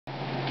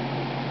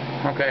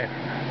Okay,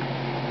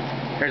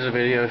 here's a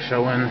video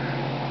showing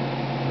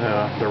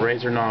the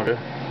Razer Naga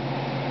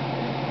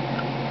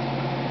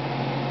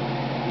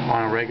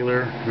on a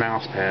regular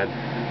mouse pad.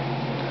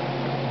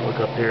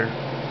 Look up here,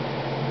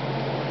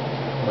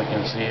 we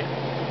can see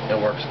it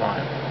works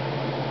fine.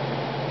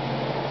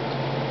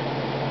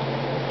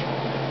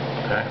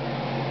 Okay,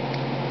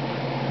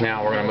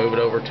 now we're going to move it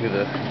over to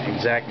the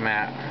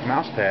ExactMat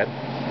mouse pad,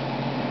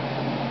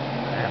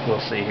 and we'll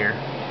see here.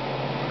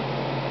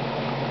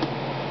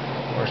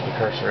 Where's the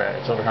cursor at?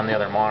 It's over on the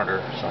other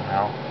monitor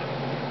somehow.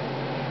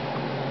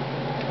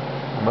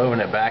 I'm moving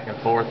it back and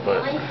forth,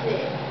 but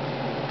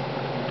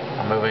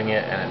I'm moving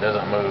it and it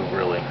doesn't move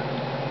really.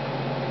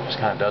 It just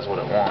kind of does what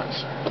it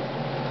wants.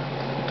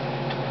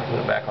 I put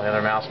it back on the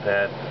other mouse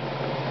pad.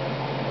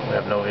 We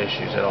have no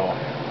issues at all.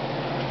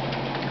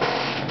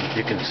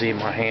 You can see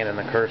my hand and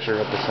the cursor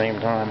at the same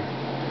time.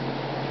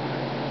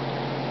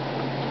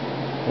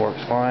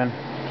 Works fine.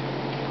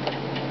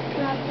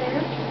 Right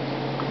there.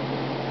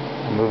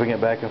 I'm moving it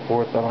back and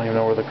forth. I don't even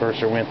know where the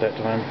cursor went that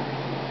time.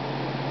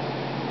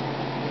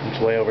 It's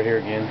way over here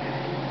again.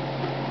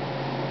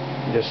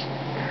 Just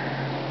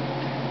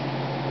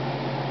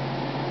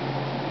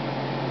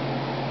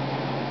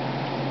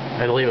I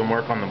had to leave them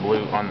work on the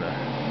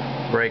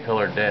gray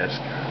colored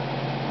desk.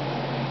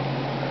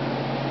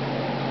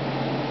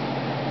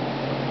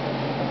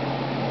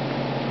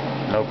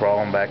 No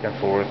problem, back and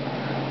forth.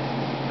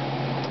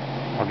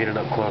 I'll get it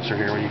up closer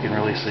here where you can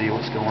really see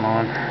what's going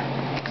on.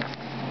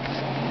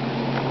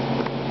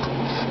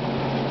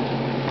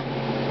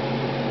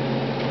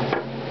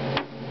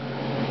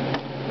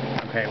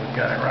 Okay, we've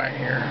got it right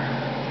here.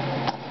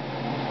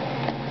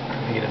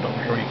 Get it over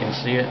here where you can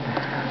see it.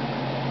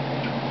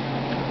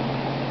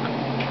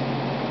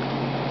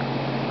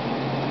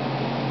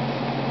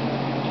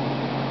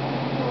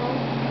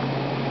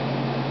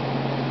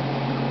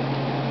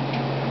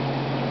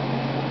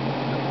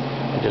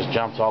 It just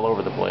jumps all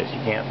over the place. You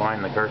can't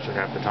find the cursor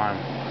half the time.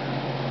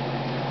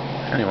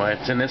 Anyway,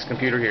 it's in this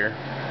computer here.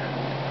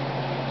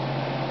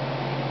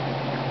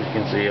 You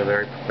can see a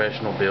very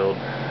professional build.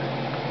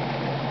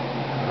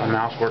 The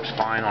mouse works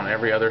fine on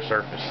every other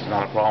surface. It's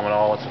not a problem at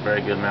all. It's a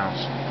very good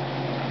mouse.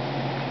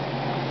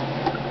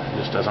 It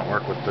just doesn't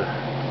work with the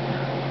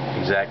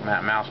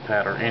ExactMat mouse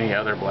pad or any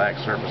other black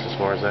surface as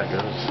far as that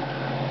goes.